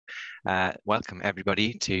Welcome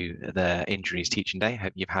everybody to the Injuries Teaching Day.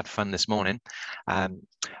 Hope you've had fun this morning.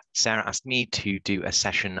 Sarah asked me to do a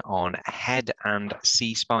session on head and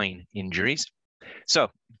C-spine injuries. So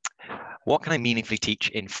what can I meaningfully teach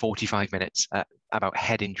in 45 minutes about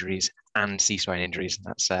head injuries and C-spine injuries?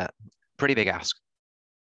 That's a pretty big ask.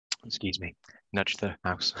 Excuse me, nudge the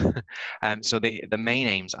mouse. So the main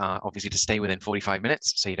aims are obviously to stay within 45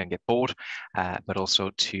 minutes so you don't get bored, but also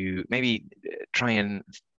to maybe try and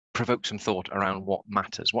provoke some thought around what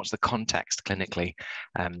matters. What's the context clinically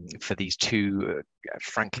for these two,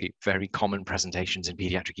 frankly, very common presentations in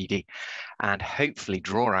pediatric ED, and hopefully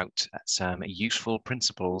draw out some useful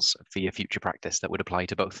principles for your future practice that would apply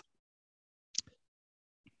to both.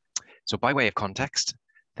 So by way of context,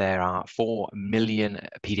 there are 4 million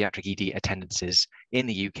paediatric ED attendances in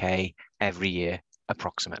the UK every year,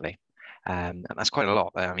 approximately. And that's quite a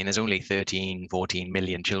lot. I mean, there's only 13, 14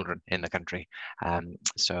 million children in the country.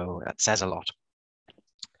 So that says a lot.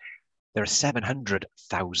 There are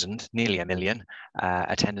 700,000, nearly a million,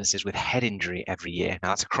 attendances with head injury every year. Now,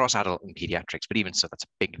 that's across adult and pediatrics, but even so, that's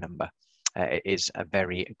a big number. It is a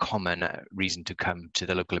very common reason to come to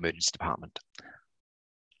the local emergency department.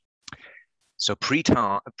 So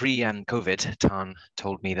pre-COVID, Tan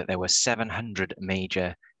told me that there were 700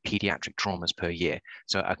 major pediatric traumas per year.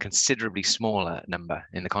 So a considerably smaller number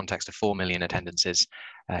in the context of 4 million attendances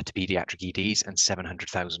to pediatric EDs and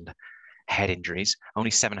 700,000 head injuries.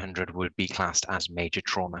 Only 700 would be classed as major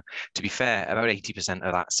trauma. To be fair, about 80%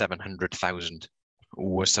 of that 700,000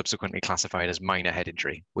 was subsequently classified as minor head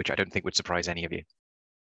injury, which I don't think would surprise any of you.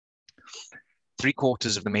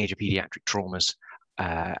 3/4 of the major pediatric traumas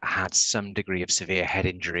had some degree of severe head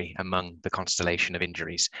injury among the constellation of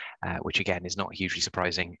injuries, which again is not hugely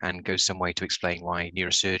surprising and goes some way to explain why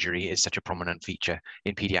neurosurgery is such a prominent feature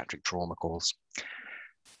in pediatric trauma calls.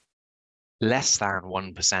 Less than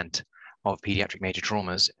 1% of pediatric major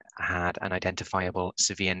traumas had an identifiable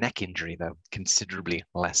severe neck injury, though considerably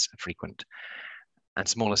less frequent. And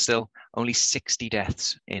smaller still, only 60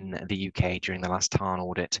 deaths in the UK during the last TARN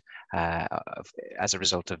audit as a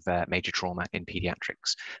result of major trauma in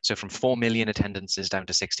paediatrics. So from 4 million attendances down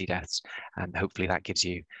to 60 deaths, and hopefully that gives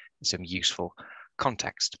you some useful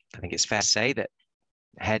context. I think it's fair to say that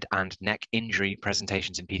head and neck injury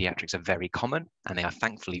presentations in paediatrics are very common, and they are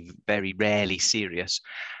thankfully very rarely serious.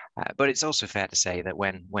 But it's also fair to say that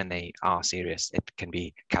when they are serious, it can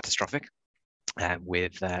be catastrophic.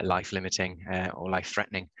 With life-limiting or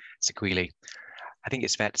life-threatening sequelae. I think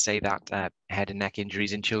it's fair to say that head and neck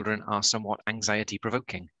injuries in children are somewhat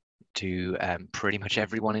anxiety-provoking to pretty much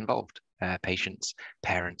everyone involved, patients,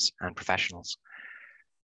 parents, and professionals.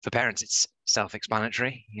 For parents, it's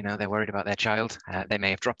self-explanatory. You know, they're worried about their child. They may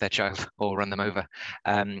have dropped their child or run them over,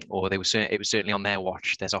 or it was certainly on their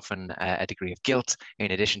watch. There's often a degree of guilt in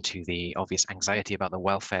addition to the obvious anxiety about the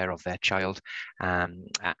welfare of their child and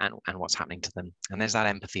what's happening to them. And there's that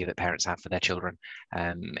empathy that parents have for their children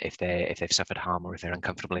if they've suffered harm or if they're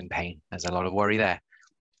uncomfortable in pain. There's a lot of worry there.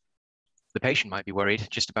 The patient might be worried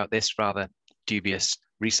just about this rather dubious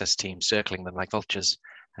resus team circling them like vultures.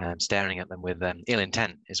 Staring at them with ill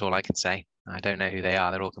intent is all I can say. I don't know who they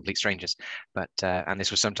are. They're all complete strangers. But and this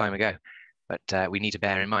was some time ago. But we need to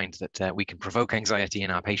bear in mind that we can provoke anxiety in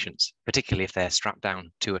our patients, particularly if they're strapped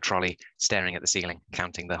down to a trolley, staring at the ceiling,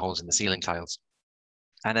 counting the holes in the ceiling tiles.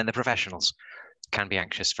 And then the professionals can be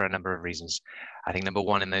anxious for a number of reasons. I think number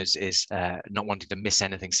one in those is not wanting to miss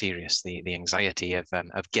anything serious, the anxiety of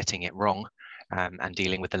getting it wrong and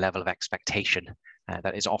dealing with the level of expectation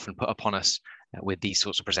that is often put upon us with these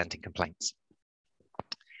sorts of presenting complaints.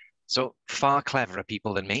 So far cleverer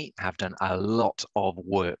people than me have done a lot of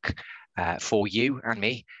work for you and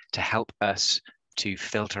me to help us to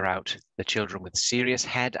filter out the children with serious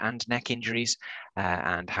head and neck injuries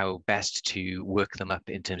and how best to work them up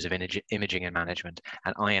in terms of imaging and management.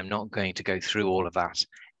 And I am not going to go through all of that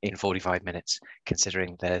in 45 minutes,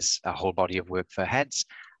 considering there's a whole body of work for heads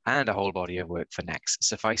and a whole body of work for necks.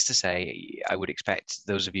 Suffice to say, I would expect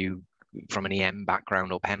those of you from an EM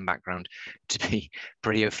background or PEM background to be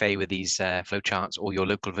pretty au fait with these flowcharts or your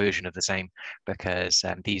local version of the same, because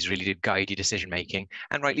these really do guide your decision making,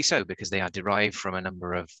 and rightly so, because they are derived from a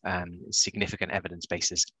number of significant evidence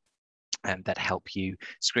bases that help you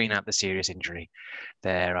screen out the serious injury.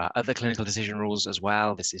 There are other clinical decision rules as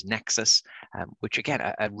well. This is Nexus, which again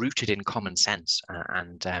are rooted in common sense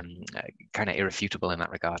and kind of irrefutable in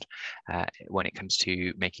that regard when it comes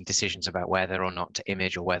to making decisions about whether or not to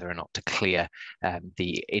image or whether or not to clear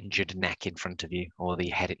the injured neck in front of you or the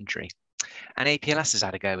head injury. And APLS has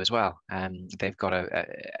had a go as well. They've got an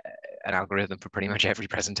algorithm for pretty much every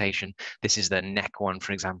presentation. This is the neck one,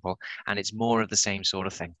 for example, and it's more of the same sort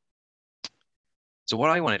of thing. So what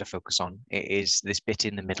I wanted to focus on is this bit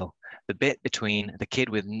in the middle, the bit between the kid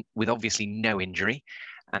with obviously no injury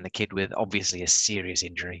and the kid with obviously a serious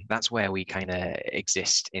injury. That's where we kind of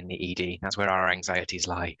exist in the ED. That's where our anxieties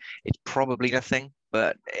lie. It's probably nothing,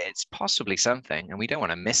 but it's possibly something, and we don't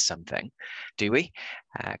want to miss something, do we?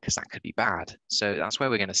 Because that could be bad. So that's where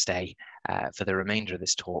we're going to stay for the remainder of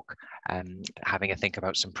this talk, having a think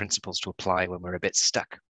about some principles to apply when we're a bit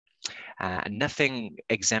stuck. Nothing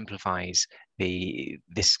exemplifies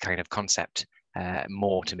this kind of concept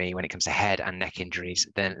more to me when it comes to head and neck injuries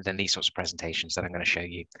than these sorts of presentations that I'm going to show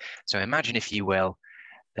you. So imagine, if you will,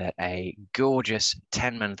 that a gorgeous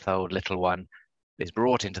 10-month-old little one is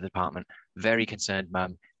brought into the department, very concerned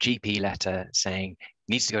mum, GP letter saying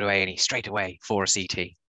needs to go to A&E straight away for a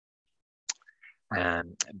CT.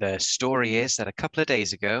 The story is that a couple of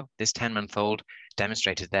days ago, this 10-month-old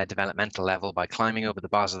demonstrated their developmental level by climbing over the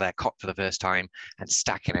bars of their cot for the first time and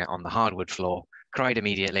stacking it on the hardwood floor, cried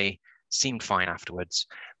immediately, seemed fine afterwards.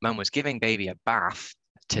 Mum was giving baby a bath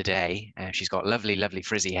today. She's got lovely, lovely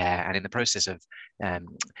frizzy hair, and in the process of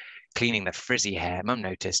cleaning the frizzy hair, Mum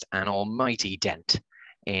noticed an almighty dent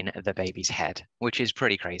in the baby's head, which is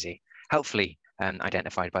pretty crazy. Helpfully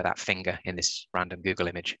identified by that finger in this random Google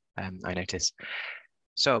image, I noticed.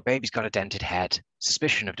 So baby's got a dented head,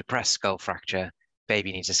 suspicion of depressed skull fracture,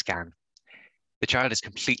 baby needs a scan. The child is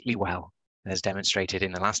completely well, has demonstrated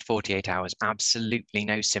in the last 48 hours absolutely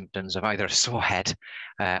no symptoms of either a sore head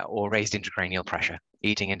or raised intracranial pressure,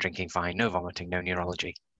 eating and drinking fine, no vomiting, no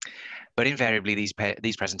neurology. But invariably,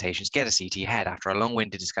 these presentations get a CT head after a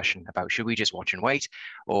long-winded discussion about should we just watch and wait,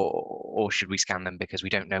 or should we scan them because we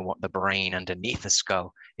don't know what the brain underneath the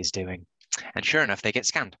skull is doing. And sure enough, they get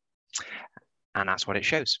scanned. And that's what it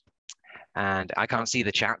shows. And I can't see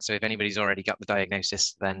the chat, so if anybody's already got the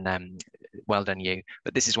diagnosis, then well done you.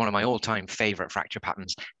 But this is one of my all-time favorite fracture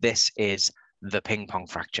patterns. This is the ping pong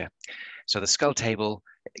fracture. So the skull table,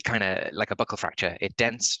 kind of like a buckle fracture, it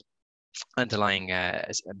dents. Underlying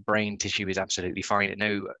brain tissue is absolutely fine.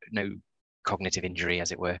 No cognitive injury,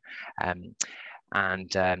 as it were.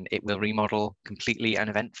 It will remodel completely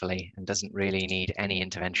uneventfully and doesn't really need any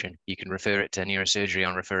intervention. You can refer it to neurosurgery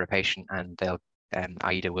on refer a patient, and they'll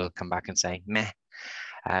AIDA will come back and say, meh.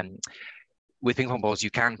 With ping pong balls,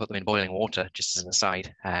 you can put them in boiling water, just as an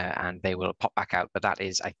aside, and they will pop back out. But that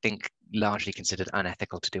is, I think, largely considered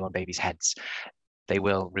unethical to do on babies' heads. They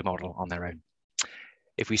will remodel on their own.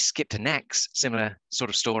 If we skip to necks, similar sort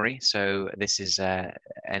of story. So this is an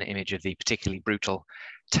image of the particularly brutal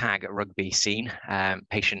tag rugby scene.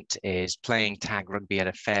 Patient is playing tag rugby at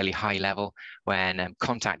a fairly high level when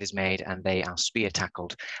contact is made and they are spear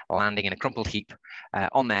tackled, landing in a crumpled heap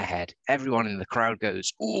on their head. Everyone in the crowd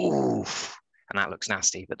goes, oof, and that looks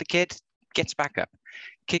nasty. But the kid gets back up.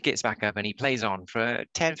 Kid gets back up and he plays on for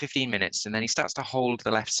 10, 15 minutes, and then he starts to hold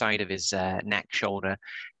the left side of his neck, shoulder,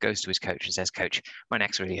 goes to his coach and says, Coach, my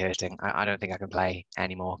neck's really hurting. I don't think I can play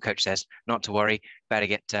anymore. Coach says, not to worry, better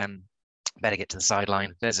get to the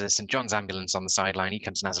sideline. There's a St. John's ambulance on the sideline. He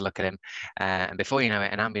comes and has a look at him. And before you know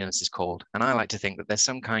it, an ambulance is called. And I like to think that there's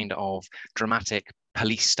some kind of dramatic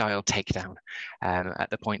police-style takedown at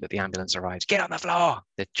the point that the ambulance arrives. Get on the floor!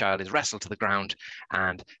 The child is wrestled to the ground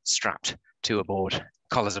and strapped to a board.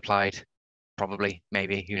 Collars applied, probably,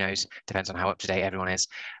 maybe, who knows, depends on how up to date everyone is,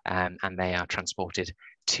 and they are transported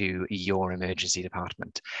to your emergency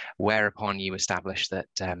department, whereupon you establish that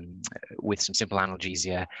with some simple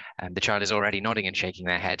analgesia, the child is already nodding and shaking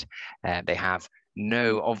their head. They have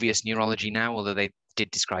no obvious neurology now, although they did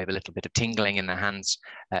describe a little bit of tingling in their hands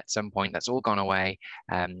at some point. That's all gone away.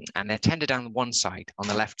 And they're tender down one side, on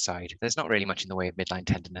the left side. There's not really much in the way of midline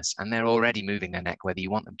tenderness, and they're already moving their neck, whether you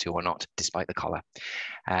want them to or not, despite the collar.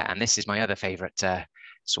 And this is my other favorite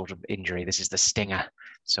sort of injury. This is the stinger.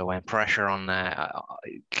 So when pressure on,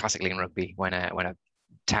 classically in rugby, when a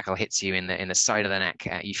tackle hits you in the side of the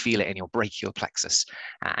neck, you feel it in your brachial plexus,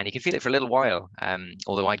 and you can feel it for a little while.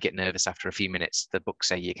 Although I'd get nervous after a few minutes. The books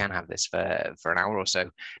say you can have this for an hour or so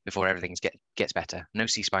before everything gets better. No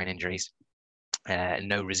C-spine injuries,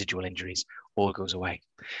 no residual injuries, all goes away.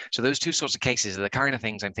 So those two sorts of cases are the kind of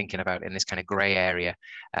things I'm thinking about in this kind of grey area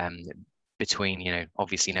between,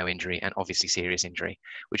 obviously no injury and obviously serious injury,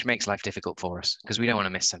 which makes life difficult for us because we don't want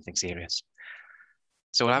to miss something serious.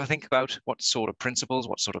 So we'll have a think about what sort of principles,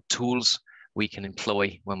 what sort of tools we can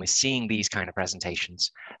employ when we're seeing these kind of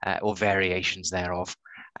presentations or variations thereof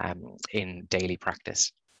in daily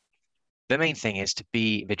practice. The main thing is to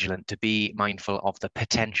be vigilant, to be mindful of the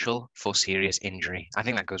potential for serious injury. I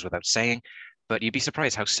think that goes without saying, But you'd be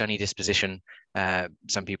surprised how sunny disposition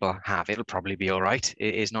some people have. It'll probably be all right.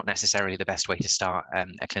 It is not necessarily the best way to start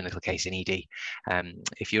a clinical case in ED.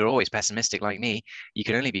 If you're always pessimistic like me, you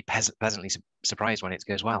can only be pleasantly surprised when it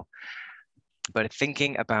goes well. But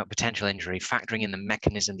thinking about potential injury, factoring in the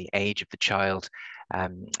mechanism, the age of the child,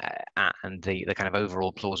 and the kind of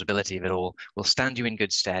overall plausibility of it all will stand you in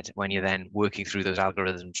good stead when you're then working through those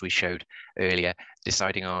algorithms we showed earlier,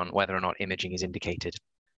 deciding on whether or not imaging is indicated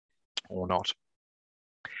or not.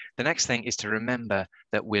 The next thing is to remember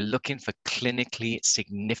that we're looking for clinically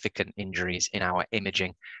significant injuries in our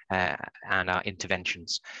imaging and our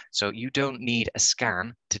interventions. So you don't need a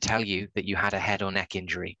scan to tell you that you had a head or neck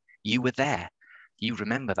injury. You were there. You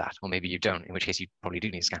remember that, or maybe you don't, in which case you probably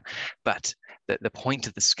do need a scan. But the point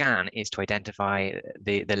of the scan is to identify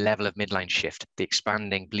the level of midline shift, the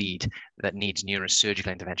expanding bleed that needs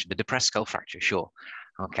neurosurgical intervention, the depressed skull fracture, sure.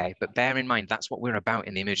 Okay, but bear in mind, that's what we're about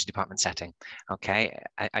in the emergency department setting. Okay,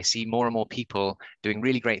 I see more and more people doing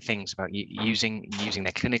really great things about using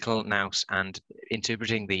their clinical nous and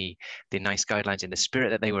interpreting the NICE guidelines in the spirit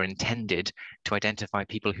that they were intended to identify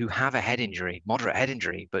people who have a head injury, moderate head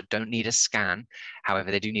injury, but don't need a scan.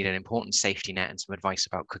 However, they do need an important safety net and some advice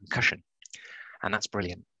about concussion. And that's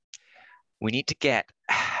brilliant. We need to get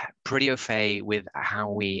pretty au fait with how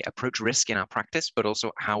we approach risk in our practice, but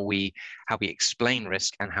also how we explain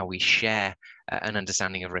risk and how we share an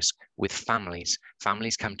understanding of risk with families.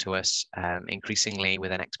 Families come to us increasingly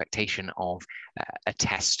with an expectation of a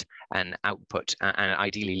test and output, and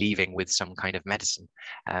ideally leaving with some kind of medicine.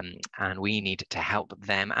 And we need to help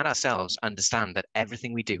them and ourselves understand that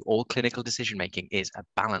everything we do, all clinical decision making, is a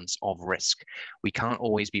balance of risk. We can't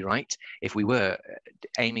always be right. If we were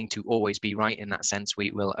aiming to always be right in that sense,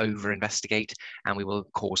 we will over-investigate and we will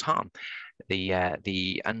cause harm.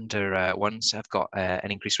 The under ones have got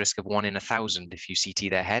an increased risk of 1 in 1,000 if you CT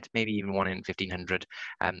their head, maybe even 1 in 1,500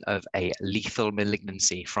 of a lethal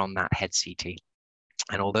malignancy from that head CT.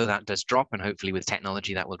 And although that does drop, and hopefully with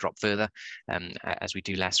technology that will drop further as we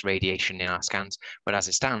do less radiation in our scans, but as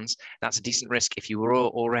it stands, that's a decent risk if you were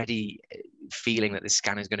already feeling that this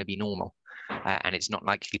scan is going to be normal. And it's not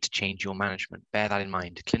likely to change your management. Bear that in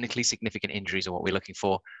mind. Clinically significant injuries are what we're looking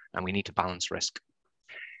for, and we need to balance risk.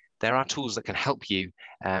 There are tools that can help you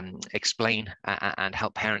explain and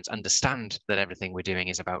help parents understand that everything we're doing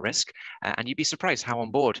is about risk. And you'd be surprised how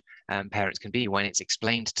on board parents can be when it's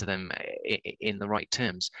explained to them in the right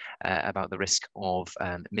terms about the risk of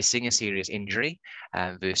missing a serious injury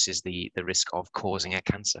versus the risk of causing a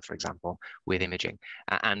cancer, for example, with imaging.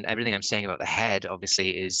 And everything I'm saying about the head,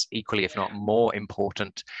 obviously, is equally, if not more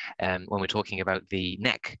important when we're talking about the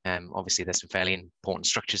neck. Obviously, there's some fairly important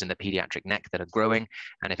structures in the pediatric neck that are growing.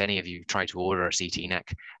 And if any of you try to order a CT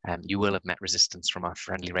neck, you will have met resistance from our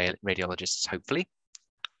friendly radiologists, hopefully.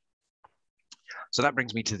 So that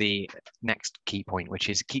brings me to the next key point, which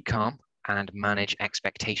is keep calm and manage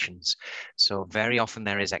expectations. So very often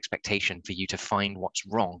there is expectation for you to find what's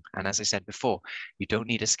wrong. And as I said before, you don't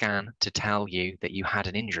need a scan to tell you that you had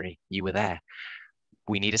an injury, you were there.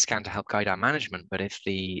 We need a scan to help guide our management, but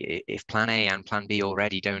if plan A and plan B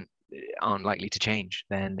already aren't likely to change,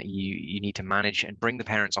 then you need to manage and bring the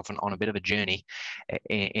parents often on a bit of a journey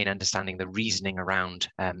in understanding the reasoning around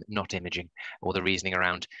not imaging, or the reasoning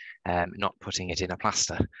around not putting it in a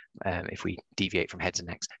plaster. If we deviate from heads and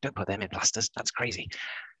necks, don't put them in plasters, that's crazy.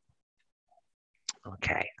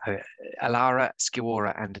 Okay, Alara,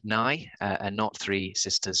 Skiwara and Nye are not 3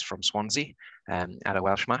 sisters from Swansea at a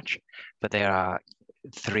Welsh match, but they are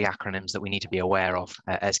 3 acronyms that we need to be aware of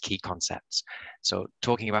as key concepts. So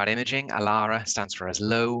talking about imaging, ALARA stands for as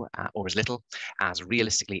low or as little as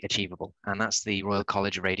realistically achievable. And that's the Royal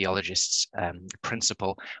College of Radiologists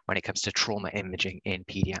principle when it comes to trauma imaging in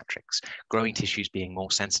pediatrics. Growing tissues being more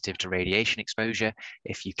sensitive to radiation exposure.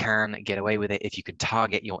 If you can get away with it, if you can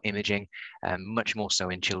target your imaging much more so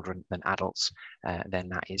in children than adults, then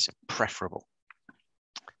that is preferable.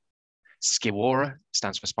 Skiwara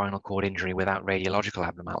stands for spinal cord injury without radiological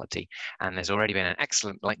abnormality. And there's already been an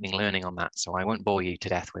excellent lightning learning on that, so I won't bore you to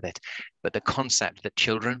death with it. But the concept that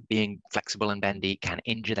children, being flexible and bendy, can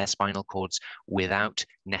injure their spinal cords without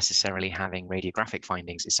necessarily having radiographic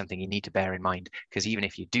findings is something you need to bear in mind, because even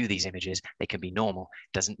if you do these images, they can be normal.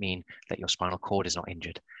 It doesn't mean that your spinal cord is not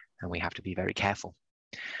injured, and we have to be very careful.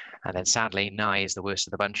 And then sadly, NAI is the worst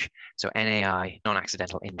of the bunch. So NAI,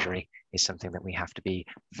 non-accidental injury, is something that we have to be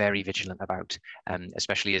very vigilant about,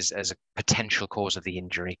 especially as a potential cause of the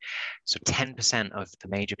injury. So 10% of the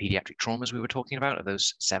major pediatric traumas we were talking about, of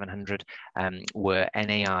those 700, were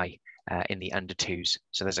NAI in the under twos.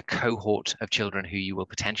 So there's a cohort of children who you will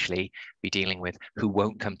potentially be dealing with who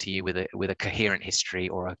won't come to you with a coherent history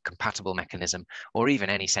or a compatible mechanism, or even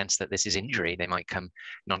any sense that this is injury. They might come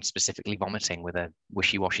non-specifically vomiting with a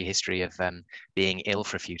wishy-washy history of being ill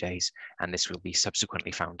for a few days, and this will be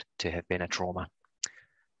subsequently found to have been a trauma.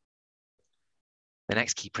 The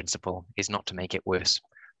next key principle is not to make it worse.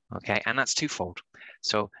 Okay, and that's twofold.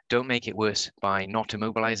 So don't make it worse by not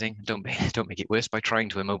immobilizing. Don't make it worse by trying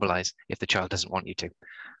to immobilize if the child doesn't want you to.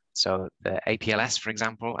 So the APLS, for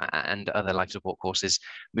example, and other life support courses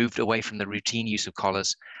moved away from the routine use of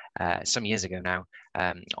collars some years ago now,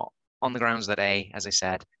 on the grounds that A, as I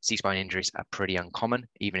said, C-spine injuries are pretty uncommon,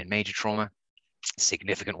 even in major trauma,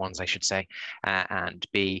 significant ones, I should say, and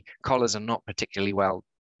B, collars are not particularly well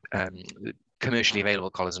commercially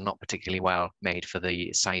available collars are not particularly well made for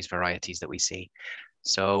the size varieties that we see.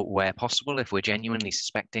 So where possible, if we're genuinely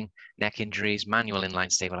suspecting neck injuries, manual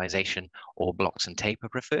inline stabilization or blocks and tape are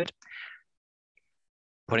preferred.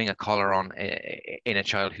 Putting a collar on in a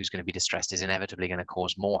child who's going to be distressed is inevitably going to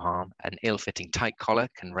cause more harm. An ill-fitting tight collar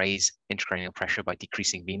can raise intracranial pressure by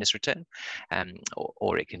decreasing venous return,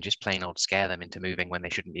 or it can just plain old scare them into moving when they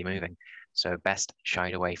shouldn't be moving. So best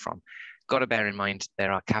shied away from. Got to bear in mind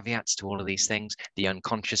there are caveats to all of these things. The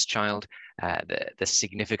unconscious child, the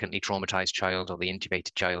significantly traumatized child, or the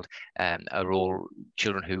intubated child are all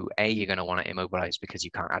children who A, you're going to want to immobilize because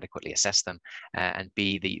you can't adequately assess them, and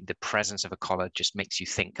B, the presence of a collar just makes you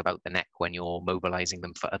think about the neck when you're mobilizing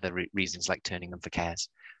them for other reasons like turning them for cares.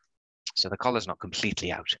 So the collar's not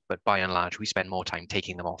completely out, but by and large we spend more time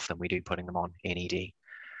taking them off than we do putting them on in ED.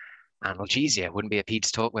 Analgesia wouldn't be a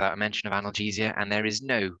PEDS talk without a mention of analgesia, and there is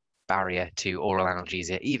no barrier to oral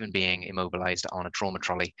analgesia, even being immobilized on a trauma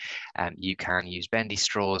trolley. You can use bendy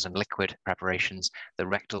straws and liquid preparations. The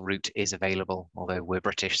rectal route is available, although we're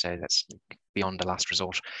British, so that's beyond a last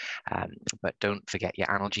resort. But don't forget your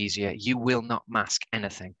analgesia. You will not mask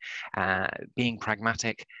anything. Being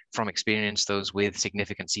pragmatic, from experience, those with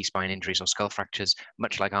significant C-spine injuries or skull fractures,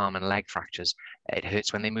 much like arm and leg fractures, it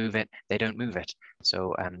hurts when they move it, they don't move it.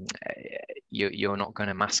 So you're not going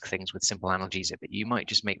to mask things with simple analgesia, but you might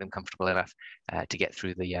just make them comfortable enough to get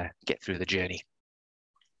through the journey.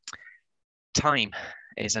 Time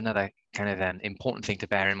is another kind of important thing to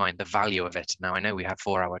bear in mind, the value of it. Now, I know we have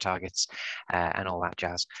 4-hour targets and all that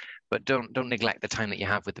jazz, but don't neglect the time that you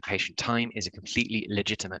have with the patient. Time is a completely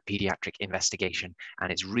legitimate pediatric investigation,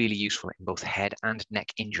 and it's really useful in both head and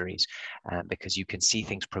neck injuries because you can see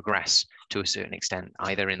things progress to a certain extent,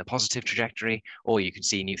 either in the positive trajectory, or you can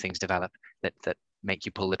see new things develop that make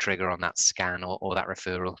you pull the trigger on that scan or that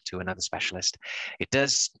referral to another specialist. It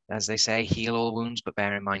does, as they say, heal all wounds, but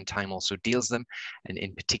bear in mind time also deals them. And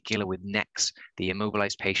in particular with necks, the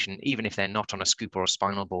immobilized patient, even if they're not on a scoop or a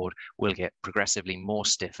spinal board, will get progressively more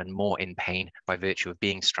stiff and more in pain by virtue of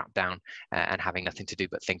being strapped down and having nothing to do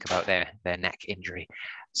but think about their neck injury.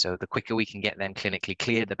 So the quicker we can get them clinically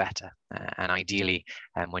cleared, the better. And ideally,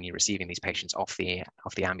 when you're receiving these patients off the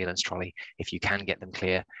ambulance trolley, if you can get them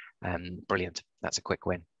clear, brilliant. That's a quick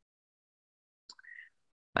win.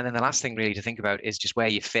 And then the last thing really to think about is just where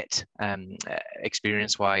you fit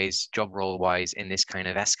experience-wise, job role-wise in this kind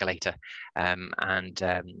of escalator.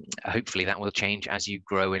 Hopefully that will change as you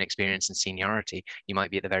grow in experience and seniority. You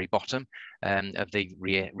might be at the very bottom of the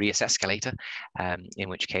reus escalator, in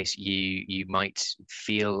which case you might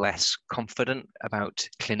feel less confident about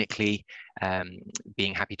clinically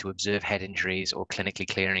being happy to observe head injuries or clinically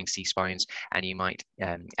clearing C-spines, and you might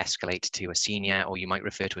escalate to a senior, or you might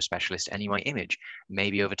refer to a specialist and you might image.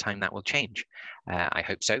 Maybe over time that will change. I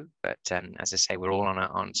hope so, but as I say, we're all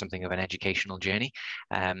on something of an educational journey,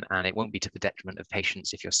 and it won't be to the detriment of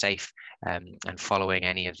patients if you're safe and following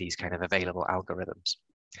any of these kind of available algorithms.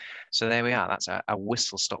 So there we are. That's a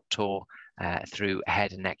whistle-stop tour through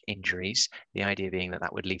head and neck injuries. The idea being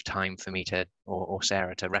that would leave time for me to, or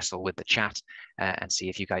Sarah, to wrestle with the chat and see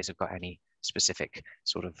if you guys have got any specific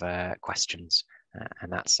sort of questions.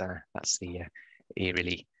 And that's the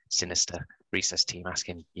eerily sinister resus team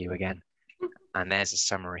asking you again. And there's a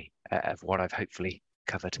summary of what I've hopefully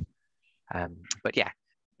covered. But yeah,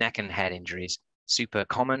 neck and head injuries, super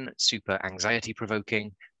common, super anxiety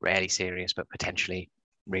provoking, rarely serious, but potentially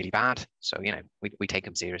really bad. So, you know, we take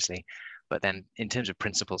them seriously. But then in terms of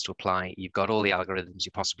principles to apply, you've got all the algorithms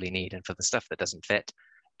you possibly need. And for the stuff that doesn't fit,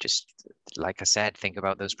 just like I said, think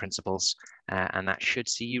about those principles and that should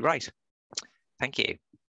see you right. Thank you.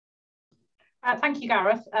 Thank you,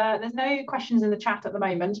 Gareth. There's no questions in the chat at the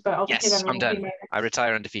moment, but I'll just give everyone I'm done. I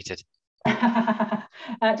retire undefeated.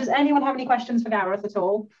 Does anyone have any questions for Gareth at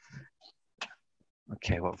all?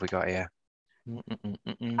 Okay, what have we got here?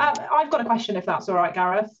 I've got a question, if that's all right,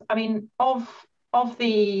 Gareth. I mean, of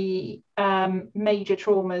the major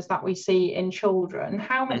traumas that we see in children,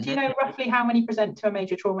 how many, do you know roughly how many present to a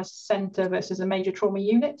major trauma centre versus a major trauma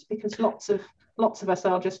unit? Because lots of us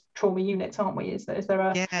are just trauma units, aren't we? Is there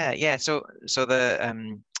a yeah. So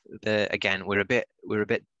the again, we're a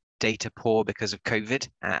bit data poor because of COVID,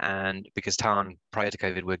 and because Tarn prior to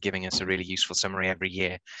COVID were giving us a really useful summary every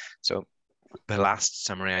year. So the last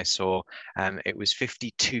summary I saw, it was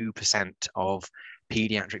 52% of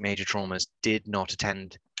pediatric major traumas did not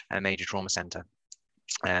attend a major trauma centre.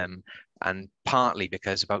 And partly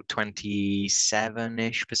because about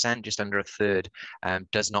 27-ish%, just under a third,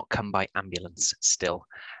 does not come by ambulance still.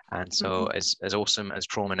 And so as awesome as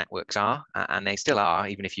trauma networks are, and they still are,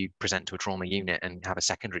 even if you present to a trauma unit and have a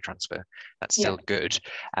secondary transfer, that's still good.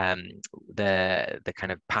 The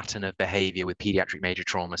kind of pattern of behavior with pediatric major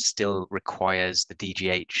trauma still requires the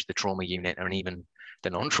DGH, the trauma unit, or even the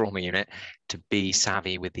non-trauma unit to be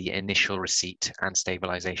savvy with the initial receipt and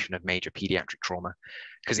stabilization of major pediatric trauma.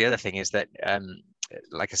 Because the other thing is that,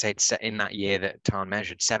 like I said, in that year that Tarn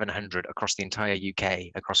measured, 700 across the entire UK,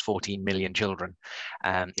 across 14 million children,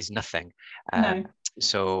 is nothing. No.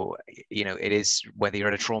 So, it is, whether you're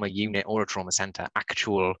at a trauma unit or a trauma centre,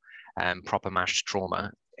 actual proper MASH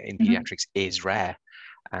trauma in pediatrics is rare.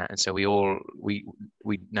 And so we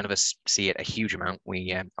none of us see it a huge amount.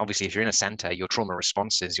 We obviously, if you're in a centre, your trauma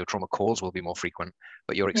responses, your trauma calls will be more frequent,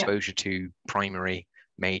 but your exposure to primary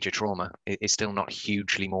major trauma is still not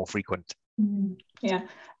hugely more frequent. Yeah.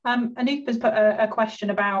 Anoop has put a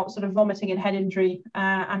question about sort of vomiting and head injury,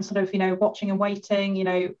 and sort of watching and waiting,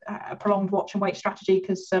 a prolonged watch and wait strategy,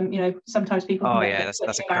 because sometimes people. Oh yeah,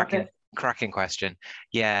 that's a cracking question.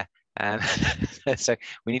 Yeah. So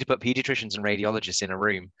we need to put pediatricians and radiologists in a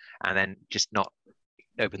room and then just not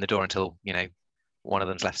open the door until one of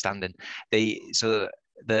them's left standing. The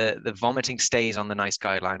vomiting stays on the NICE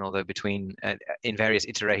guideline, although in various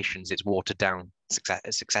iterations it's watered down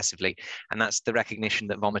successively, and that's the recognition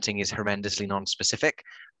that vomiting is horrendously non-specific,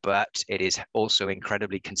 but it is also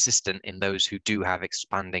incredibly consistent in those who do have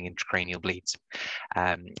expanding intracranial bleeds.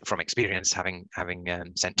 From experience, having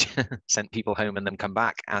sent people home and them come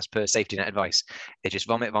back as per safety net advice, they just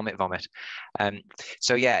vomit.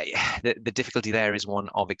 So yeah, the difficulty there is one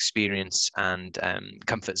of experience and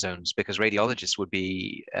comfort zones, because radiologists would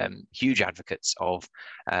be huge advocates of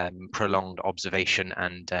prolonged observation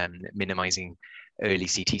and minimizing early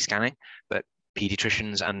CT scanning, but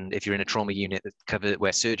pediatricians, and if you're in a trauma unit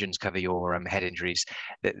where surgeons cover your head injuries,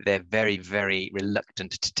 they're very, very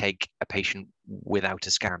reluctant to take a patient without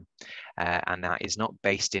a scan, and that is not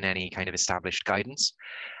based in any kind of established guidance.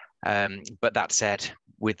 But that said,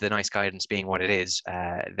 with the NICE guidance being what it is,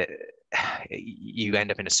 you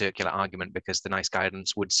end up in a circular argument, because the NICE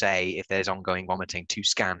guidance would say if there's ongoing vomiting to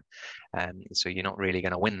scan. So you're not really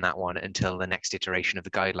going to win that one until the next iteration of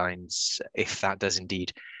the guidelines, if that does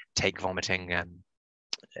indeed take vomiting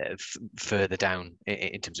further down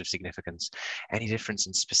in terms of significance. Any difference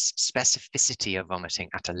in specificity of vomiting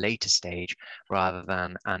at a later stage rather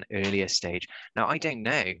than an earlier stage? Now, I don't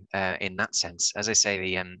know in that sense. As I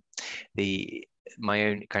say, my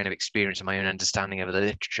own kind of experience and my own understanding of the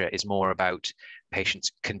literature is more about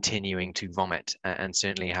patients continuing to vomit, and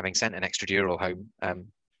certainly having sent an extradural home,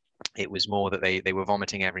 it was more that they were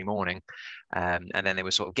vomiting every morning, and then they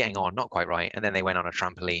were sort of getting on not quite right, and then they went on a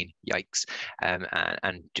trampoline, yikes, and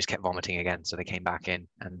just kept vomiting again. So they came back in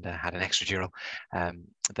and had an extradural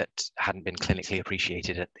that hadn't been clinically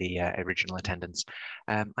appreciated at the original attendance.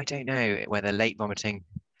 I don't know whether late vomiting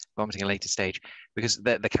a later stage, because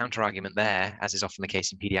the counter argument there, as is often the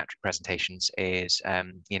case in pediatric presentations, is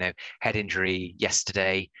head injury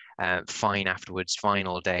yesterday, fine afterwards, fine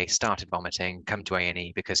all day, started vomiting, come to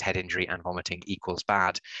A&E because head injury and vomiting equals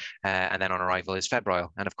bad, and then on arrival is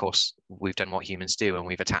febrile. And of course, we've done what humans do, and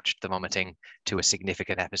we've attached the vomiting to a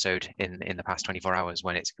significant episode in the past 24 hours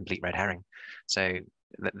when it's a complete red herring. So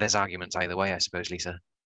there's arguments either way, I suppose, Lisa.